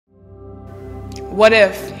What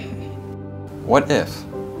if? What if?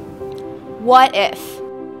 What if?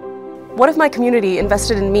 What if my community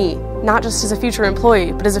invested in me, not just as a future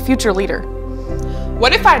employee, but as a future leader?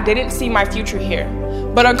 What if I didn't see my future here,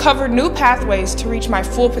 but uncovered new pathways to reach my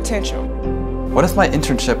full potential? What if my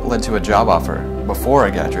internship led to a job offer before I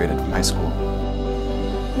graduated from high school?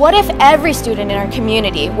 What if every student in our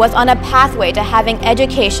community was on a pathway to having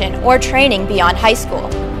education or training beyond high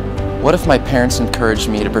school? What if my parents encouraged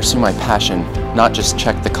me to pursue my passion, not just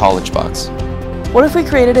check the college box? What if we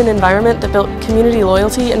created an environment that built community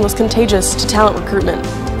loyalty and was contagious to talent recruitment?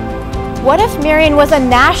 What if Marion was a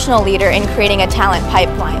national leader in creating a talent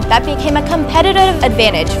pipeline that became a competitive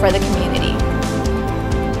advantage for the community?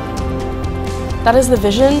 That is the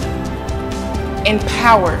vision and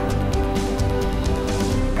power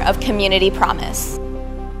of Community Promise.